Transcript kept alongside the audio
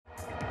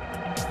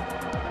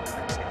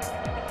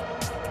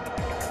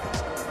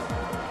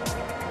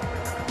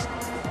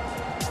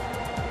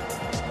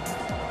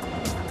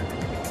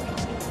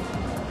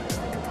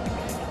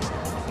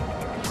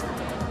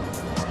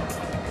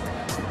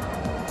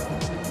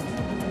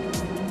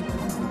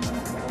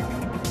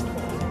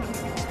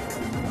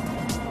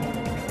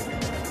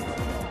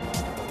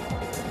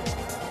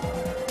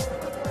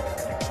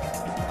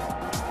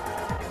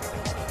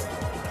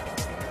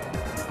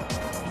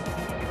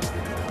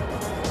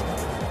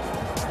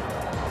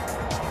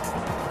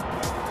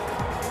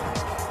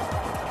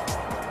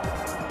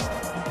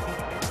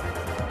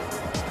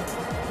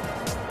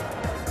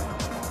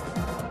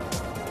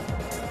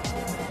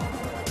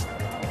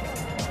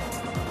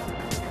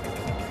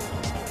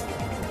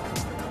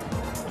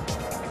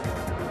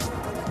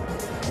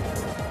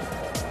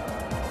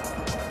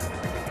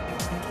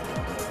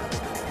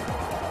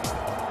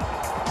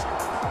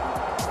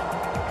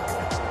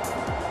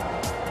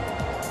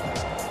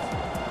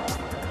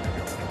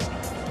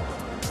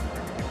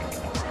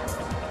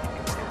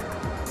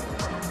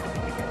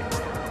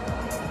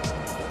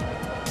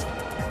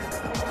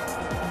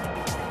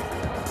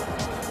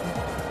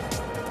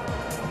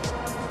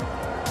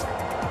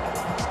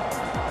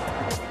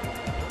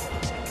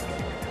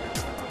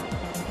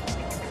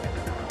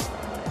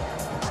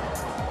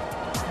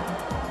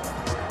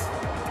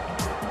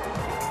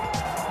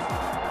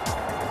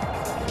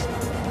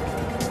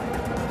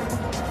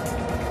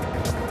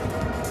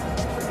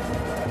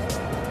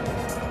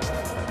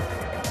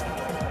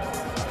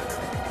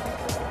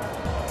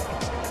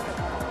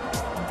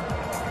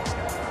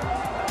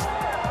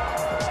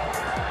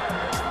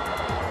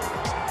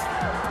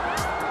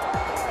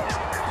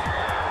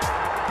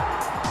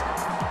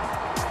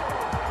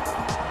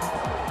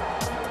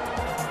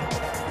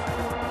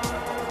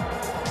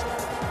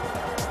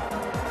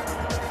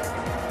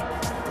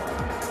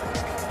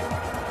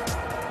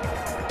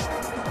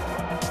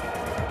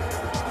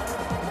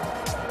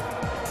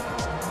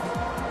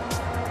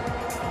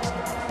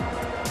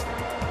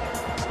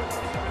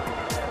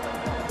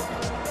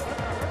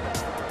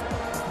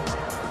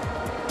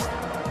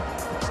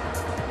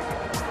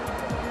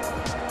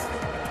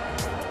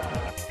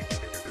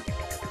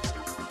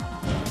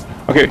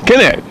Okay,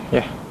 Kenneth.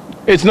 Yeah.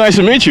 It's nice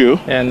to meet you.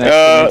 Yeah,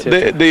 nice to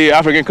meet you. The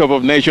African Cup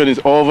of Nations is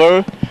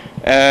over,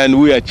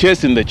 and we are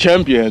chasing the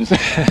champions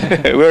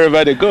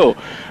wherever they go.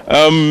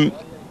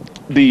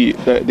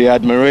 The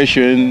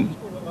admiration,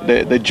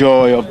 the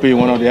joy of being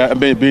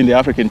being the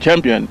African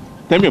champion.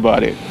 Tell me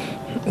about it.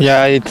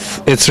 Yeah,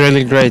 it's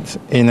really great.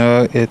 You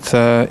know,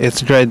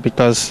 it's great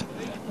because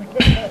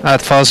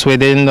at first we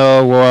didn't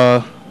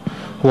know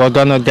we're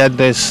gonna get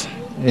this.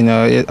 You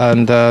know,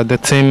 and the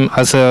team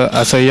as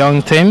a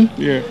young team.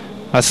 Yeah.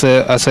 As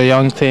a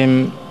young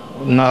team,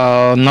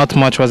 no, not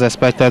much was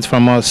expected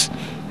from us.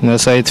 You know,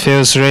 so it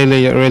feels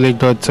really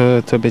good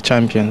to be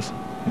champions.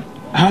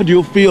 How do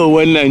you feel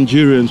when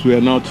Nigerians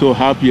were not so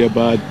happy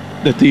about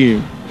the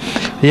team?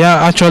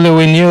 Yeah, actually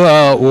we knew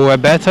we were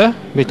better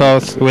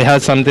because we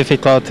had some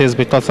difficulties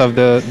because of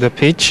the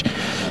pitch,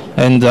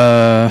 and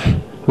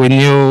we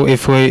knew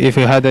if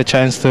we had a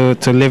chance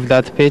to leave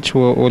that pitch,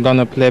 we're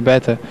gonna play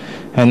better.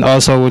 And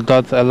also we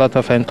got a lot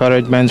of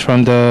encouragement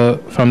from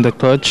the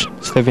coach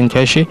Stephen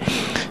Keshi,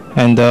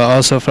 and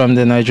also from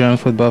the Nigerian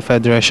Football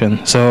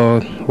Federation.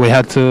 So we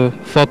had to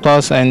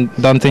focus and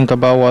don't think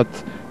about what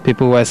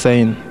people were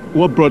saying.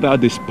 What brought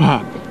out the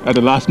spark at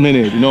the last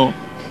minute? You know,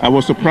 I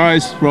was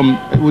surprised from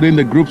within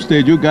the group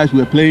stage. You guys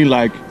were playing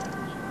like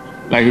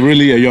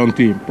really a young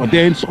team, but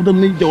then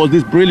suddenly there was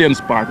this brilliant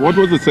spark. What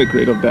was the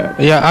secret of that?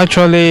 Yeah,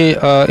 actually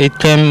it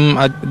came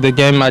at the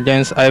game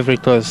against Ivory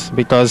Coast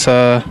because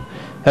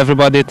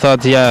everybody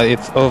thought, yeah,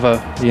 it's over,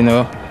 you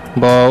know.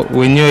 But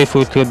we knew if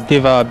we could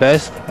give our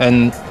best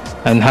and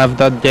have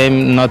that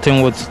game,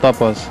 nothing would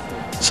stop us.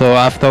 So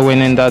after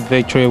winning that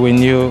victory, we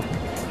knew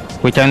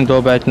we can't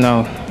go back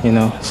now, you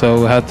know. So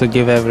we had to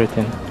give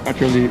everything.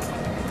 Actually,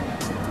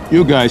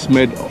 you guys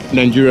made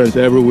Nigerians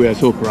everywhere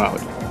so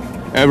proud.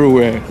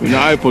 Everywhere. You know,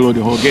 I followed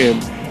the whole game,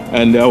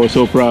 and I was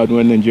so proud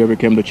when Nigeria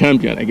became the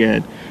champion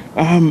again.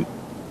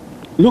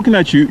 Looking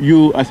at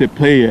you as a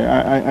player,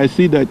 I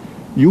see that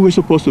you were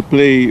supposed to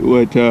play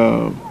with.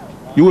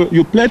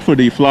 You played for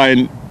the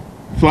Flying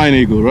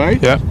Eagle, right?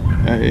 Yeah.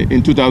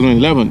 In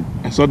 2011,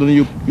 and suddenly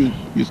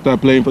you start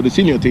playing for the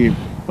senior team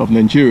of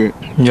Nigeria.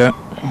 Yeah.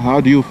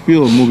 How do you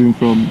feel moving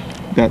from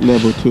that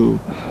level to?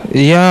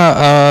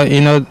 Yeah,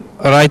 you know,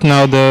 right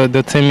now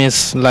the team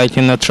is like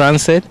in a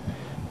transit,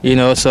 you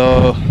know,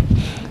 so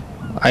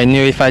I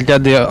knew if I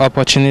get the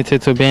opportunity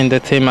to be in the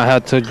team, I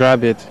had to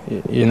grab it.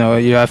 You know,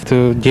 you have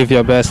to give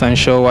your best and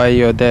show why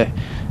you're there.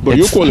 But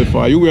you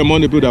qualify. You were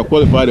among the people that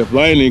qualified the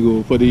Flying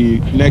Eagle for the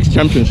next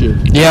championship.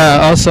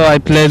 Yeah. Also, I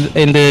played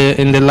in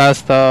the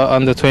last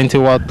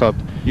Under-20 World Cup.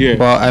 Yeah.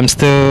 But I'm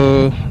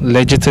still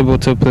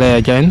legitimate to play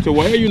again. So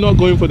why are you not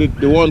going for the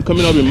one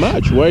coming up in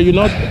March? Why are you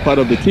not part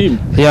of the team?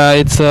 Yeah,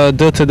 it's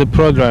due to the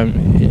program.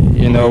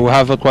 You know, we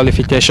have a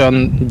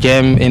qualification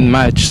game in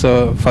March,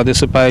 so for the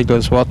Super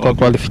Eagles World Cup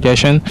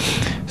qualification.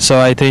 So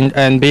I think,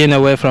 and being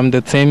away from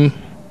the team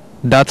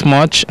that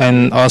much,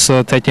 and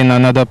also taking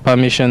another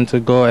permission to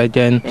go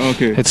again,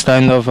 it's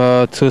kind of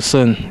too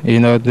soon. You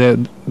know,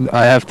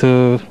 I have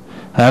to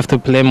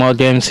play more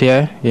games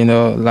here. You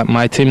know, like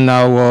my team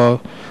now were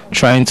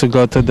trying to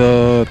go to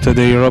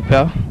the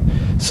Europa,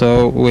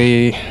 so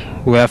I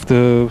have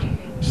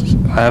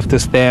to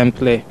stay and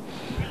play.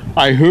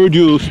 I heard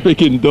you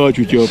speaking Dutch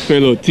with your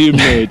fellow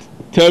teammates.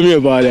 Tell me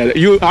about that.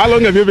 How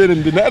long have you been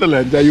in the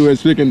Netherlands that you were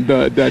speaking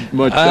that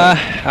much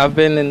Dutch? I've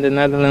been in the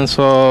Netherlands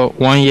for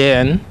 1 year.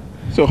 And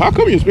so how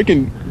come you're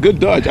speaking good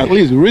Dutch, at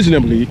least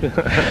reasonably?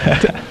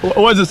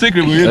 What's the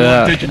secret? Were you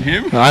not teaching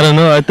him? I don't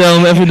know. I tell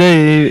him every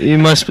day he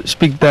must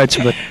speak Dutch.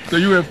 But so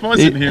you were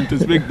forcing him to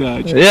speak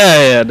Dutch?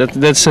 Yeah.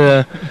 That's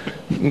our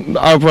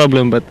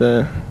problem. But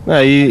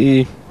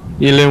he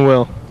learn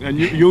well. And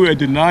you were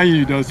denying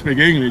you don't speak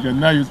English, and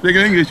now you speak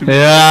English.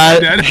 Yeah.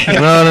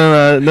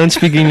 No. Don't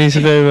speak English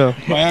very well.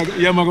 Maar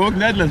jij mag ook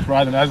Nederlands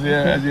praten als je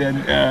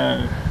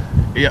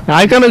ja.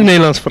 Hij kan ook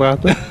Nederlands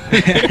praten.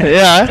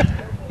 Ja.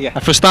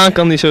 Verstaan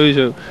kan hij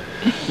sowieso.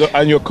 So,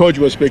 and your coach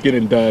was speaking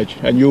in Dutch,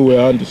 and you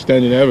were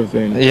understanding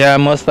everything. Yeah,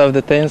 most of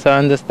the things I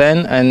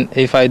understand, and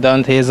if I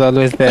don't, he's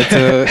always there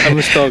to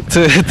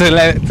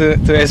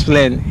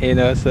explain. You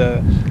know,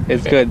 so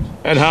it's good.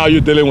 And how are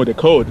you dealing with the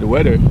cold, the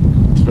weather?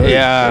 It's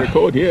very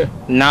cold here.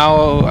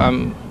 Now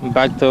I'm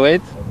back to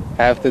it.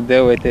 I have to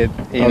deal with it.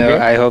 You know,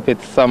 I hope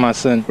it's summer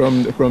soon.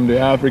 From the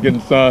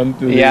African sun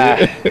to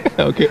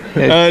okay.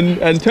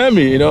 And tell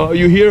me, you know,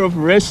 you hear of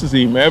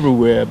racism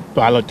everywhere.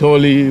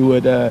 Balotelli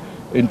with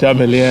Inter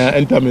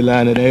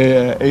Milan and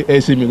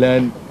AC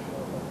Milan.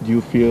 Do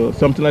you feel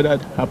something like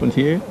that happens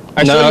here?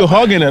 I saw you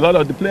hugging. A lot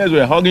of the players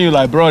were hugging you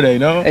like brother, you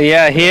know.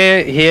 Yeah,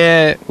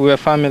 here we're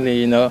family,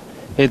 you know.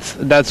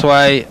 That's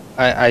why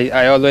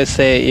I always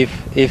say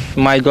if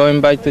my going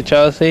back to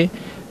Chelsea,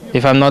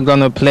 if I'm not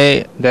gonna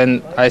play,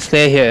 then I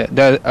stay here.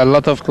 There are a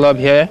lot of club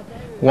here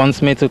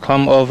wants me to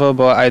come over,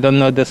 but I don't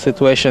know the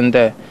situation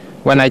there.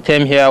 When I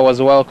came here, I was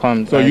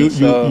welcomed. So you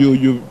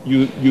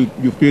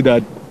feel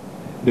that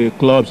the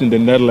clubs in the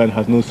Netherlands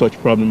has no such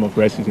problem of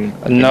racism?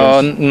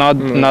 No,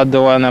 not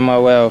the one I'm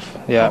aware of.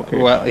 Yeah. Okay.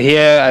 Well,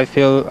 here I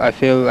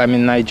feel I'm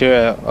in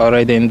Nigeria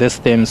already in this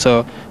team.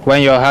 So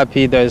when you're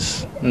happy,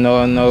 there's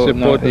no.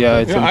 Yeah,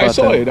 it's important. I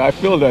saw it. I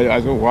feel that.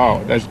 I said,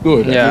 wow, that's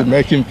good. Yeah. It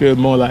makes him feel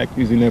more like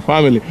he's in a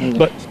family.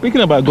 But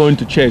speaking about going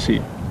to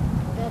Chelsea,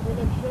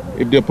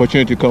 if the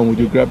opportunity comes, would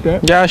you grab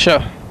that? Yeah,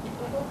 sure.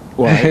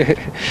 Why?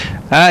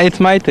 It's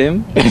my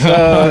team. So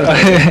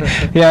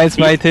yeah, it's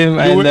my team,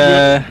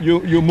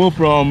 You move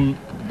from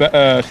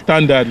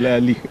Standard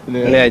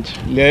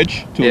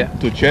Liège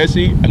to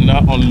Chelsea, and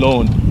now on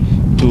loan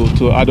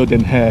to Ado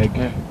Den Haag.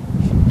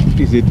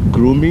 Yeah. Is it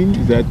grooming?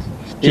 Is that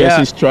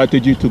Chelsea's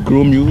strategy to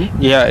groom you?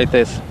 Yeah, it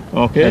is.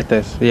 Okay. It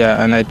is.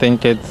 Yeah, and I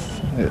think it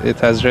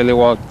has really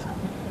worked.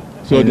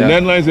 So the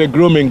Netherlands is a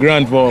grooming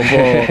ground for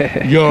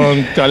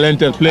young,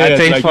 talented players. I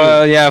think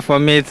like for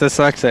me it's a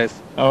success.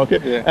 Okay.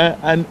 Yeah.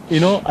 And you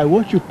know, I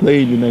watched you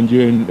play in the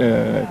Nigerian,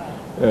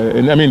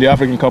 the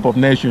African Cup of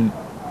Nations.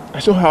 I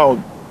saw how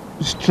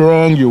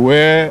strong you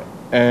were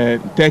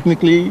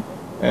technically,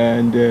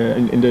 and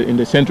in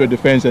the central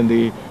defense and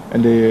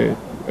the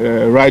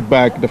right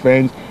back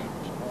defense.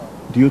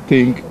 Do you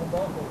think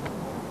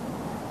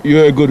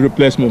you're a good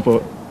replacement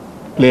for a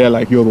player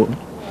like Yobo?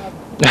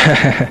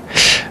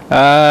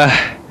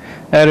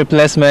 A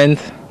replacement.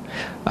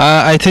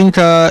 I think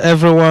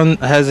everyone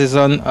has his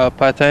own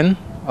pattern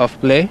of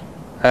play.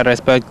 I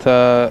respect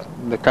the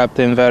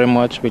captain very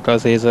much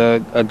because he's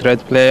a great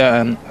player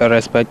and a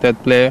respected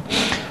player.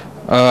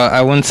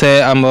 I won't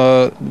say I'm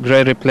a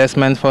great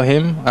replacement for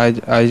him.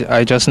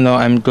 I just know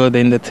I'm good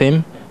in the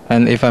team,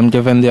 and if I'm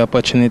given the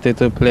opportunity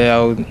to play,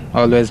 I would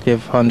always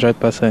give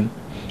 100%.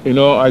 You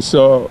know, I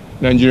saw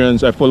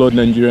Nigerians. I followed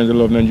Nigerians. I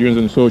love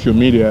Nigerians on social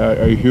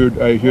media. I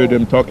hear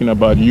them talking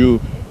about you,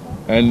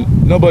 and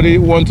nobody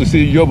wants to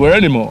see Yobo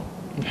anymore.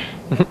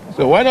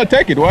 So why not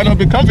take it? Why not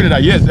be confident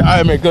that yes, I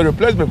am a good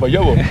replacement for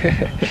Yobo?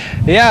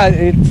 Yeah,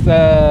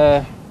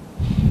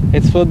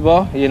 it's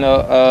football. You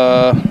know,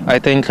 I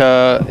think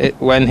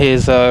when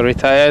he's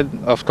retired,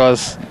 of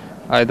course,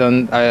 I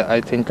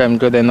think I'm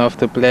good enough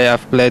to play.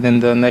 I've played in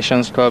the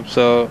Nations Cup,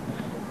 so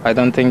I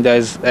don't think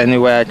there's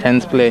anywhere I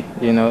can't play.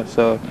 You know,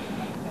 so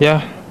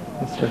yeah.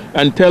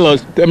 And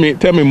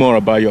tell me more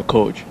about your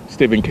coach,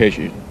 Stephen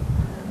Keshi.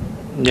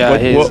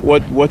 Yeah,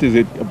 what is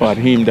it about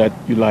him that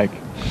you like?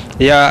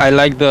 Yeah, I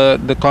like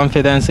the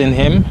confidence in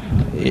him.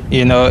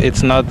 You know,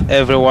 it's not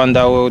everyone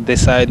that will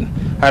decide.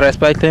 I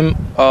respect him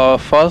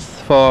first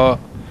for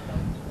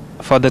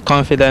the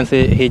confidence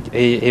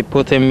he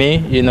put in me.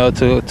 You know,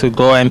 to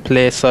go and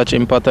play such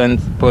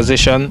important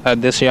position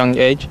at this young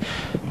age,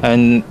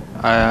 and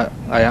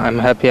I'm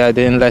happy I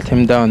didn't let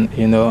him down.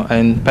 You know,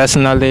 and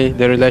personally,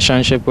 the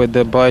relationship with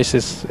the boys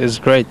is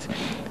great.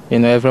 You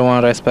know,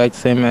 everyone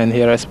respects him and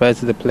he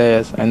respects the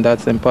players, and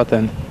that's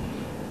important.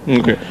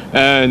 Okay.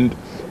 And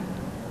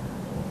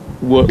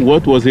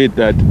what was it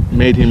that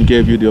made him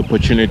give you the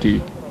opportunity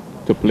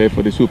to play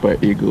for the Super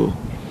Eagle?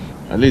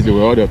 At least there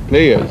were other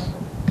players,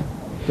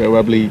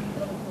 probably.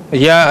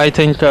 Yeah, I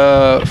think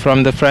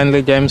from the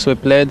friendly games we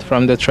played,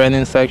 from the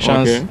training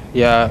sections,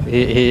 yeah,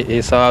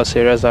 he saw how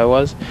serious I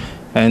was,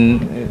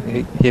 and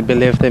he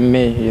believed in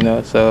me, you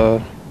know, so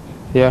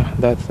yeah,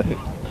 that's it.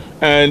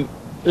 And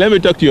let me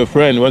talk to your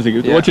friend once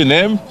again. Yeah. What's your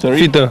name?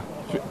 Sorry? Fito.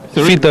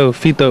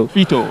 Fito.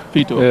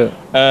 Yeah.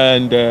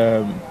 And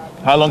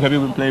how long have you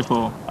been playing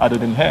for Ado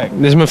Den Haag?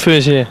 This is my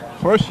first year.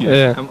 First year?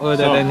 Yeah. I'm older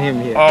than him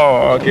here.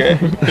 Oh, okay.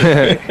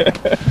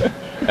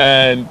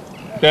 And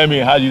tell me,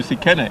 how do you see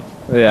Kenneth?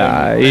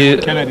 Yeah,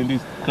 Kenneth in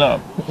this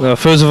club. Well,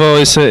 first of all,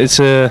 it's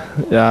a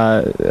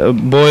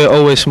boy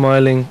always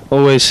smiling,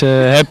 always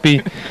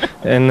happy,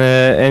 and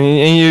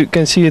you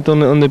can see it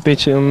on the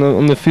pitch,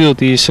 on the field.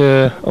 He's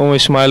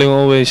always smiling,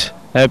 always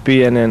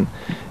happy, and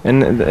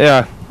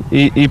yeah,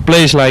 he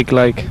plays like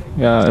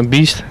a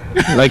beast,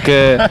 like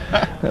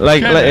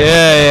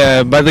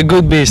yeah, but a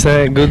good beast,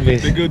 good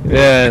beast. The good beast.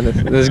 Yeah,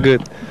 that's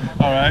good.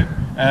 All right.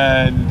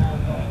 And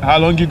how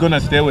long you gonna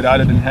stay with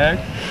Ado Den Haag?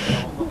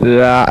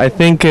 Yeah, I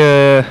think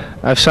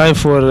I've signed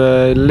for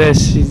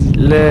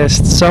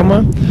last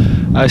summer.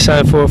 I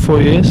signed for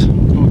 4 years.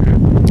 Okay.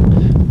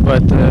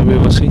 But we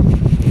will see.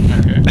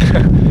 Okay.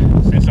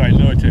 Since I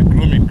know it's a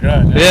grooming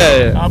ground.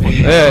 Yeah.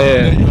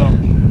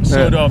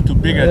 Sort of to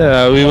bigger.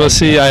 Yeah, we will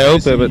see. I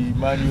hope it.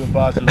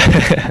 But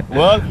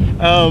well,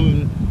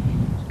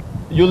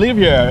 you live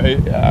here.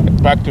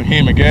 Back to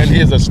him again.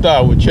 He's a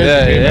star with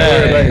Chelsea.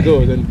 Wherever he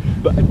goes,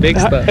 big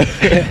star.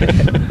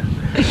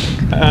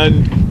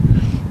 And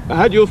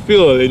how do you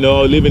feel, you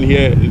know, living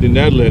here in the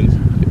Netherlands?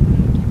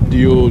 Do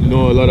you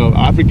know a lot of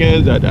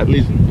Africans that at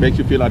least makes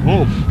you feel at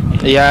home?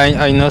 Yeah,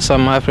 I know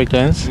some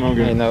Africans.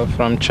 Okay. You know,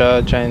 from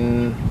church,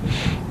 and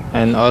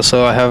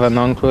also I have an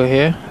uncle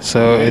here,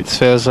 so it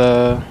feels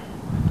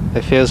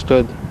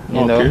good.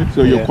 You know.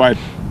 So you're quite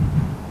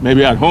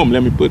maybe at home.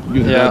 Let me put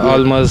you. Yeah,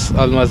 almost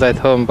at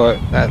home, but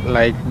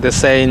like the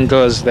saying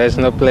goes, there's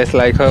no place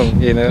like home.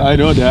 You know. I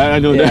know that. I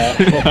know that.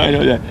 I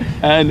know that.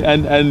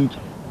 And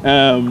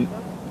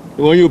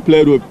when you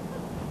played with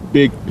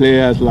big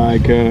players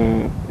like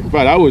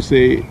fact, I would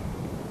say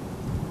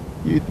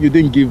you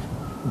didn't give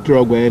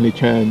Drogba any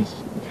chance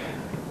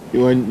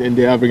when in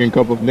the African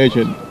Cup of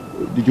Nations.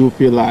 Did you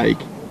feel like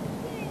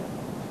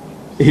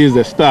he's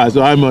the star,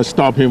 so I must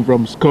stop him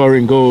from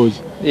scoring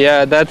goals?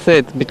 Yeah, that's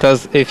it.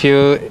 Because if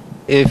you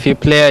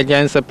play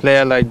against a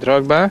player like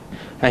Drogba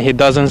and he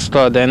doesn't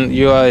score, then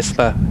you are a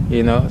star,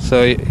 you know.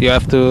 So you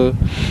have to,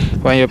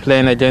 when you're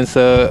playing against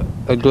a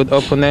good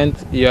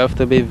opponent, you have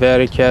to be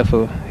very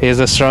careful. He's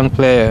a strong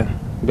player,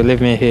 believe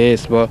me, he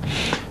is. But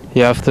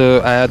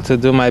I had to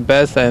do my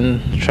best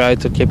and try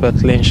to keep a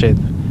clean sheet.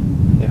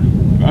 Yeah.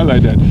 I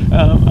like that.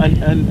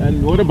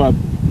 And what about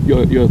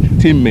your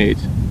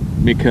teammates,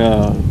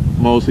 Mika,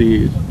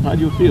 Mosi? How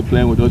do you feel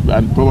playing with those?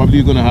 And probably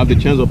you're going to have the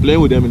chance of playing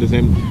with them in the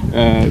same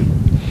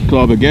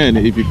club again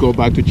if you go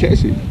back to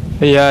Chelsea.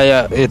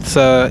 Yeah,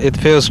 it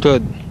feels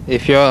good.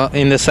 If you're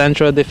in the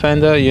central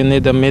defender, you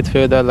need a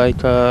midfielder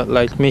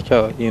like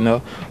Mika, you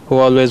know, who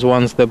always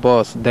wants the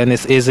balls. Then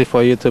it's easy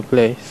for you to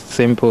play.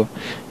 Simple.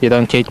 You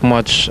don't kick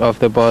much of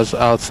the balls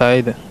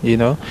outside, you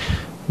know.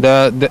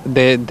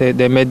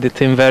 They made the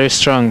team very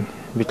strong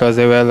because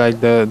they were like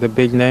the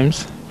big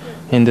names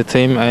in the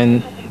team,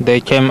 and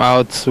they came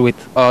out with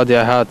all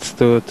their hearts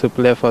to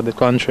play for the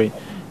country.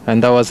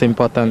 And that was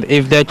important.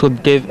 If they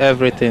could give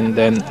everything,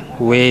 then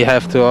we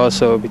have to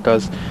also,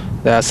 because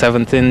there are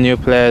 17 new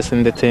players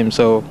in the team.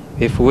 So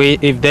if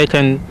they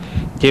can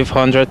give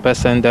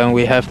 100%, then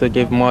we have to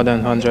give more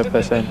than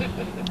 100%.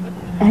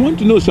 I want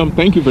to know something.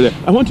 Thank you for that.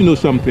 I want to know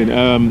something.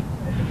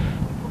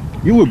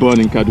 You were born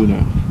in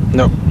Kaduna.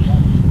 No,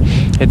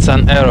 it's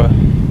an error.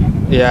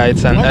 Yeah,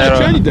 it's an error.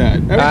 Why change that?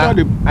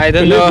 Everybody I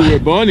don't know. You were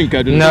born in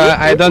Kaduna. No,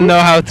 I don't know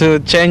how to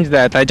change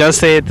that. I just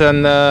say it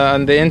on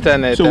the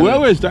internet. So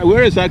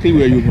where exactly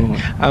were you born?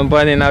 I'm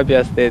born in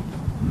Abia State.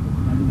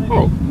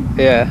 Oh.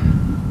 Yeah.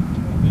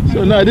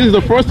 So now this is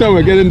the first time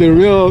we're getting the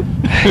real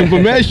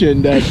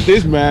information that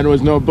this man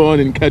was not born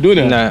in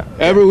Kaduna. No.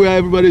 Everywhere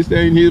everybody's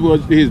saying he's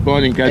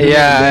born in Kaduna.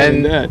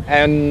 Yeah,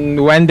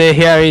 and when they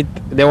hear it,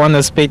 they want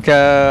to speak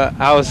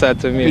Hausa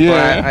to me,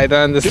 yeah. but I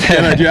don't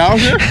understand.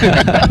 Hausa?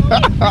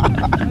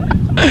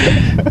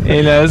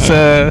 You know,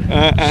 so.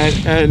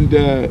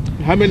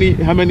 How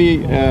many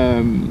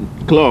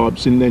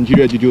clubs in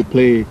Nigeria did you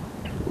play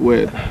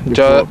with?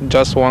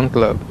 Just one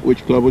club.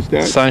 Which club was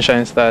that?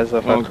 Sunshine Stars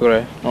of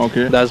Akure.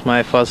 Okay. That's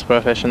my first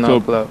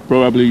professional club.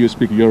 Probably you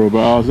speak Yoruba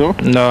also?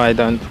 No, I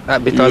don't.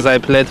 Because I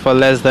played for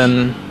less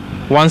than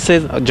one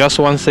season, just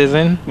one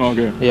season.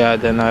 Okay. Yeah,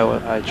 then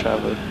I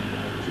traveled.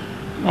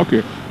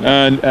 Okay.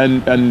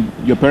 And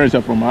your parents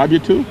are from Abia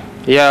too?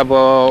 Yeah,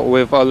 but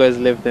we've always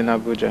lived in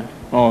Abuja.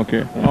 Oh,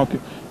 okay. Yeah. Okay.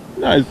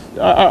 Nice.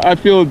 I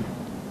feel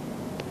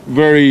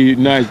very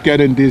nice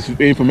getting this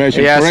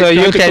information. Yeah, so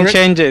you can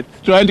change it.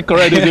 Trying to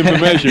correct this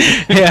information.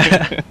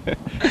 Yeah.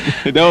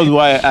 That was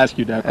why I asked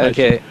you that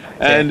question. Okay.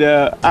 And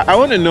I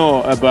want to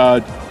know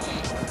about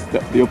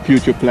your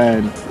future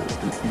plan.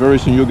 Very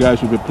soon you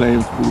guys will be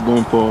going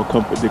for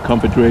the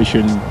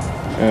Confederation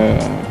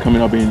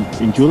coming up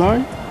in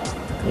July?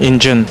 In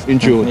June. In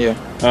June. Yeah.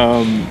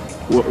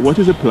 What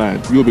is the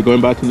plan? You'll be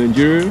going back to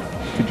Nigeria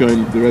to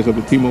join the rest of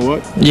the team or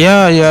what?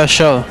 Yeah,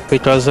 sure.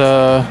 Because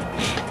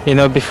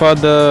before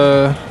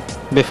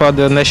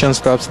the Nations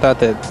Cup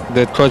started,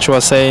 the coach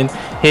was saying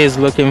he is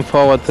looking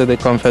forward to the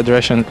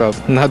Confederation Cup,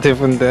 not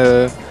even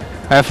the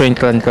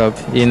African Cup.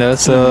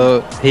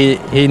 So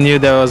he knew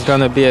there was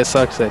gonna be a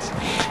success.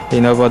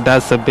 But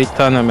that's a big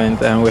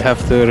tournament, and we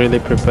have to really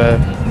prepare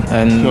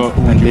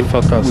and be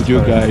focused. Would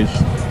you guys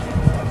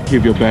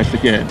give your best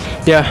again?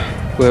 Yeah.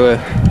 We will.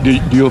 Do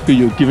you feel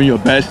you're giving your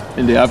best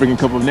in the African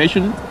Cup of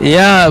Nations?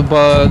 Yeah,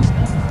 but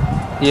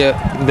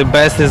the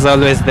best is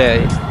always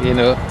there.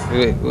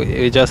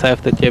 We just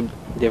have to keep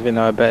giving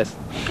our best.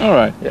 All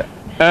right. Yeah.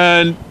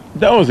 And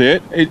that was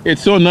it.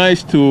 It's so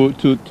nice to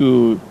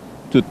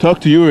talk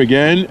to you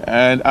again,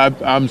 and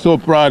I'm so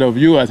proud of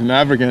you as an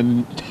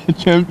African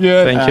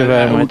champion. Thank you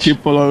very much. We'll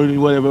keep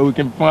following whatever we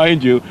can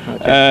find you.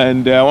 Okay.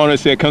 And I want to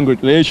say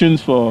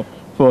congratulations for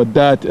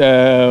that.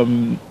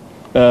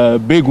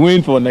 Big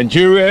win for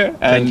Nigeria, and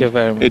thank you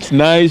very much. It's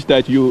nice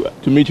to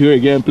meet you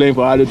again playing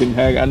for Ado Den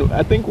Haag, and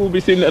I think we'll be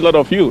seeing a lot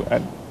of you.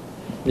 And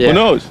who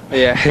knows?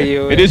 Yeah,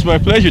 it is my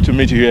pleasure to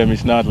meet you here,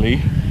 Miss Natalie.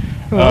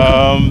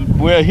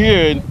 We're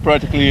here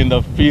practically in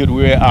the field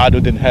where Ado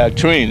Den Haag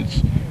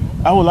trains.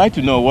 I would like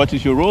to know, what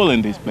is your role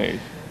in this place?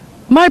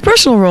 My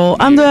personal role,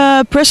 I'm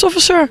the press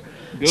officer.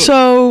 Good.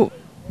 So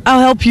I'll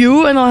help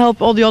you, and I'll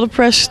help all the other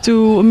press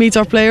to meet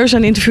our players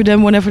and interview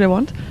them whenever they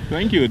want.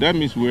 Thank you. That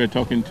means we're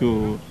talking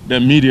to the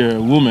media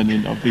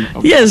woman of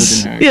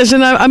yes, Den Haag. yes,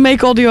 and I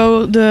make all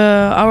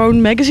our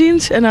own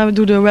magazines, and I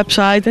do the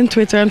website and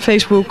Twitter and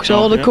Facebook. So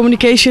all the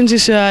communications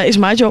is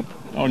my job.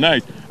 Oh,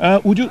 nice. I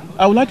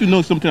would like to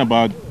know something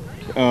about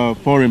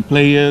foreign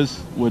players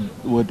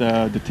with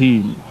the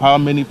team. How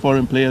many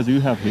foreign players do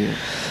you have here?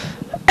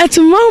 At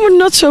the moment,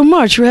 not so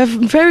much. We have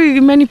very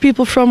many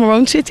people from our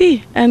own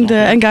city and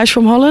guys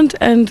from Holland.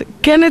 And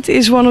Kenneth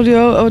is one of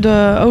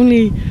the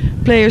only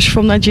players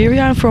from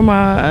Nigeria and from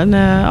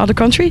another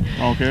country.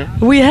 Okay.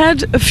 We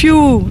had a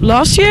few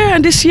last year,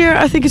 and this year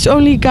I think it's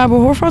only Gabor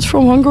Horvat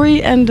from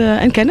Hungary and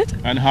Kenneth.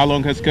 And how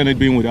long has Kenneth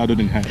been with Other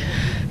Than Hack?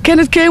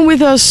 Kenneth came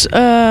with us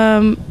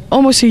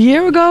almost a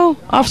year ago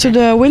after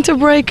the winter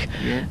break.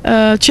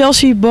 Yeah.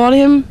 Chelsea bought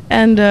him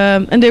and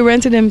they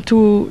rented him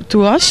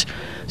to us.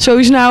 So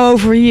he's now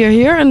over a year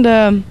here, and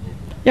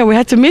yeah, we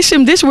had to miss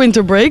him this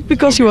winter break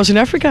because he was in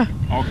Africa.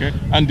 Okay.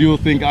 And do you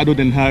think Other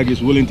Than Hack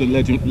is willing to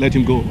let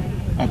him go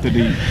after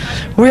the?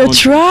 We are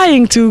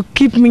trying to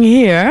keep him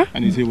here.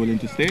 And is he willing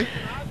to stay?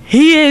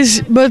 He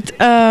is, but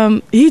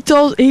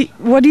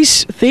what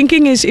he's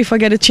thinking is, if I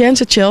get a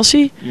chance at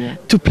Chelsea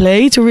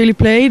to really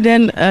play,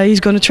 then he's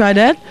going to try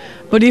that.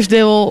 But if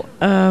they'll,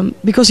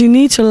 because he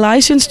needs a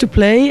license to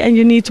play, and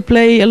you need to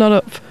play a lot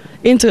of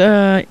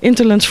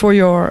interlands for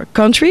your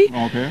country.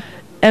 Okay.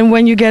 And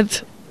when you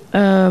get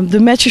the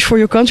matches for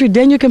your country,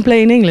 then you can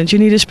play in England. You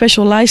need a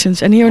special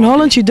license, and here in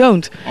Holland you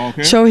don't.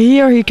 Okay. So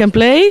here he can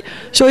play.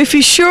 So if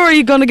he's sure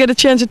he's gonna get a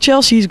chance at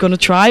Chelsea, he's gonna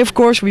try. Of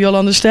course, we all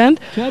understand.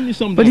 Tell me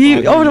something. But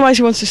otherwise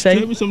he wants to stay.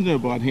 Tell me something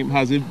about him.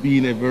 Has it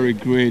been a very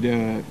great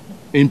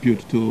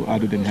input to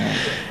Other Than Hack?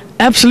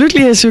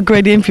 Absolutely, it's a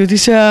great input.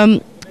 He's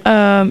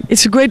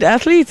it's a great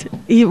athlete.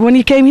 When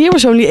he came here, he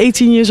was only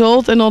 18 years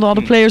old, and all the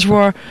other players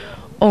were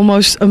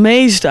almost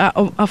amazed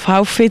of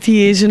how fit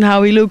he is and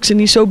how he looks, and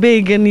he's so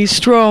big and he's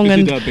strong. Is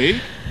and he that big?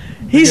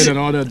 He's bigger than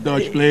all the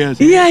Dutch players.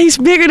 Yeah, he's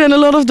bigger than a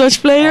lot of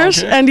Dutch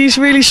players, and he's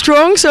really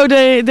strong. So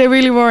they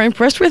really were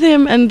impressed with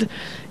him. And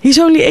he's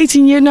only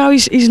 18 years now.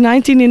 He's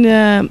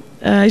 19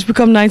 he's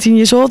become 19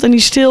 years old, and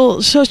he's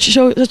still such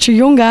a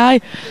young guy.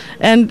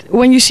 And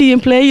when you see him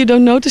play, you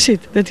don't notice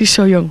it that he's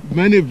so young.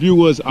 Many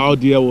viewers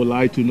out there would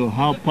like to know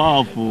how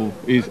powerful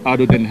is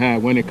Other Than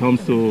Hack when it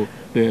comes to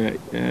the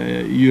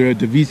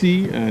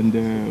Eredivisie, and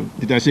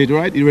did I say it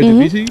right?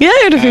 Eredivisie? Yeah,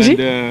 Eredivisie.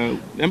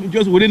 And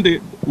just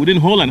within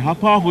Holland, how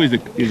powerful is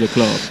the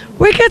club?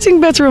 We're getting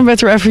better and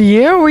better every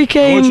year.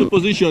 What's your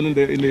position in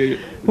the?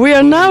 We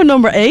are now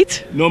number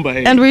 8. Number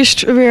 8. And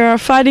we are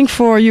fighting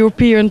for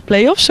European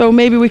playoffs. So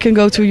maybe we can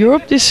go to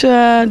Europe this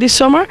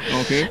summer.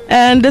 Okay.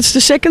 And that's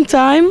the second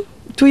time.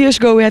 2 years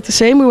ago we had the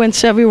same. We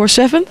were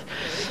 7th.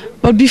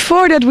 But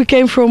before that we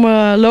came from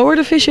a lower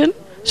division.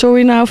 So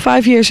we're now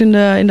 5 years on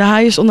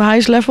the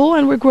highest level,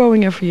 and we're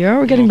growing every year.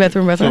 We're getting better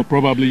and better. So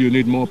probably you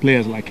need more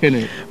players like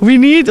Kenneth. We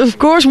need, of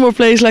course, more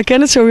players like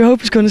Kenneth. So we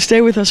hope he's going to stay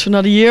with us for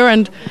another year.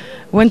 And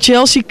when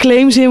Chelsea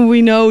claims him,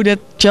 we know that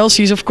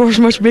Chelsea is, of course,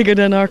 much bigger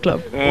than our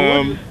club.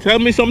 Tell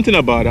me something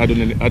about Other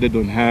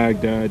Than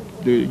Hack that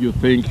you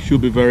think should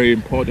be very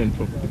important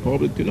for the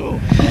public to know.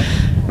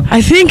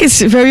 I think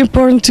it's very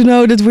important to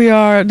know that we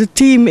are the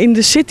team in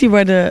the city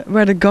where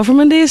the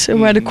government is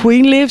and where the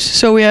Queen lives.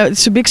 So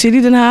it's a big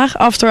city, Den Haag,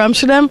 after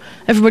Amsterdam.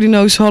 Everybody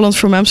knows Holland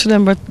from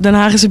Amsterdam, but Den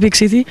Haag is a big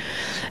city.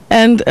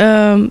 And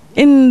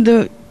in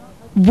the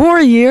war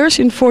years,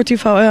 in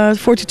 42 and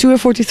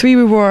 43,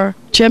 we were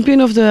champion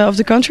of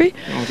the country.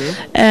 Okay.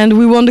 And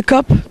we won the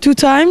cup 2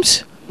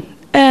 times.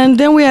 And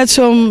then we had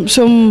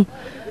some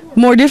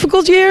more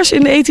difficult years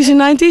in the 80s and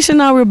 90s, and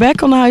now we're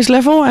back on the highest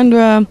level.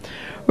 And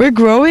we're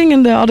growing,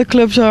 and the other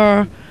clubs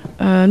are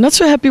not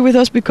so happy with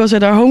us because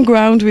at our home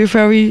ground we're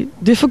very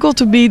difficult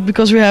to beat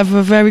because we have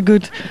a very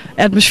good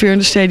atmosphere in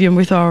the stadium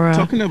with our...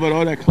 Talking about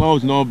all the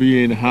clubs not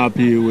being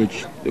happy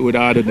with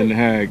Other Than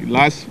Hack,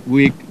 last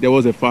week there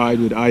was a fight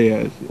with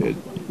IS,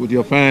 with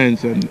your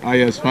fans and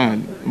IS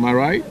fan. Am I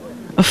right?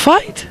 A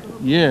fight?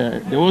 Yeah,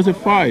 there was a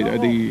fight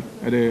at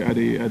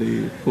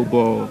the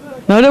football.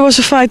 No, there was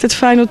a fight at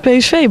Feyenoord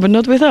PSV, but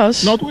not with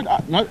us. Not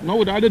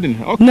with Other Than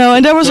Hack. Okay. No,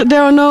 and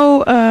there are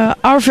no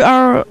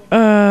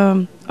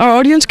our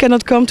audience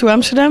cannot come to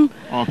Amsterdam.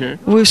 Okay.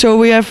 So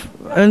we have,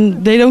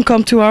 and they don't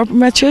come to our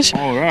matches.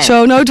 All right.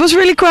 So no, it was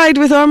really quiet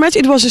with our match.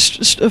 It was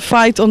a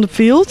fight on the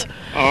field,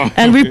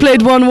 and we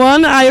played 1-1.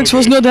 Ajax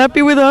was not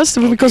happy with us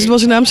because it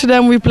was in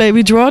Amsterdam.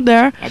 We draw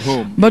there. At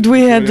home. But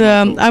we had.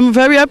 I'm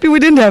very happy we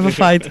didn't have a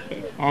fight.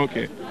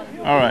 Okay.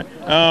 All right.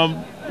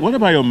 What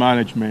about your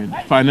management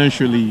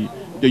financially?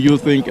 Do you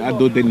think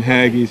Other Than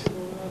Hack is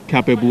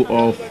capable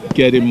of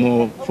getting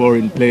more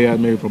foreign players,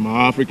 maybe from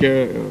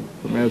Africa,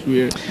 from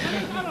elsewhere?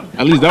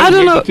 At least that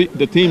would make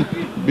the team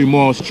be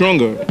more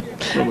stronger.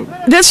 Probably.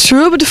 That's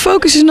true, but the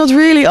focus is not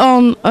really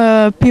on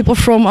people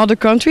from other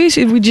countries.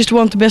 We just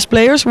want the best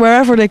players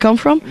wherever they come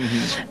from,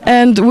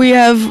 and we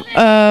have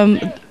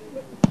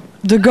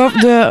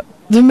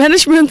the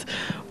management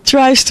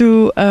tries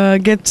to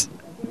get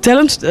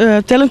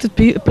talented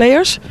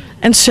players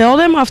and sell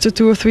them after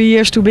 2 or 3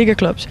 years to bigger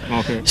clubs.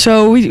 Okay.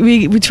 So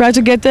we try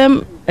to get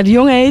them at a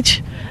young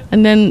age,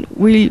 and then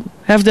we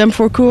have them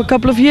for a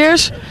couple of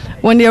years.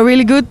 When they are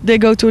really good, they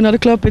go to another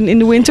club. In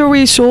the winter,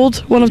 we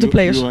sold one of the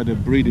players. You are the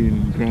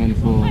breeding ground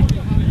for.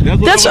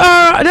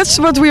 That's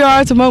what we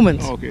are at the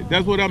moment. Okay,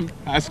 that's what I'm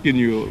asking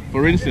you.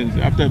 For instance,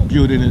 after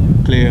building a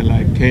player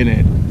like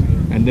Kenneth,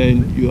 and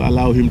then you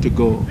allow him to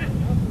go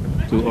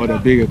to other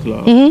bigger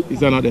clubs, is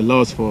that not a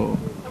loss for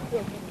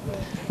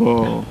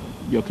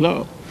your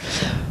club?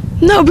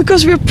 No,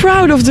 because we're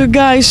proud of the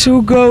guys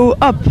who go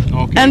up,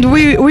 Okay. and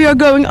we are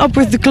going up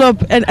with the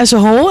club and as a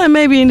whole, and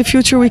maybe in the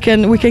future we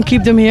can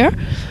keep them here.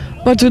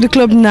 But with the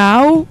club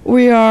now,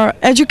 we are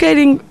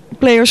educating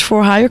players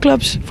for higher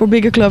clubs, for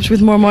bigger clubs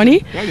with more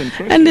money. That's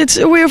interesting.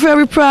 And we are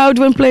very proud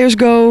when players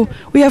go.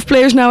 We have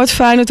players now at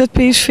Feyenoord, at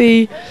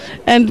PSV,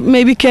 and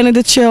maybe Kenneth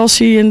at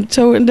Chelsea, and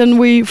then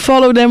we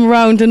follow them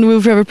around, and we're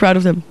very proud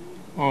of them.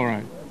 All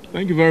right.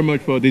 Thank you very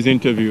much for this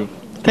interview.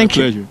 Thank My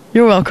you. pleasure.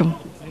 You're welcome.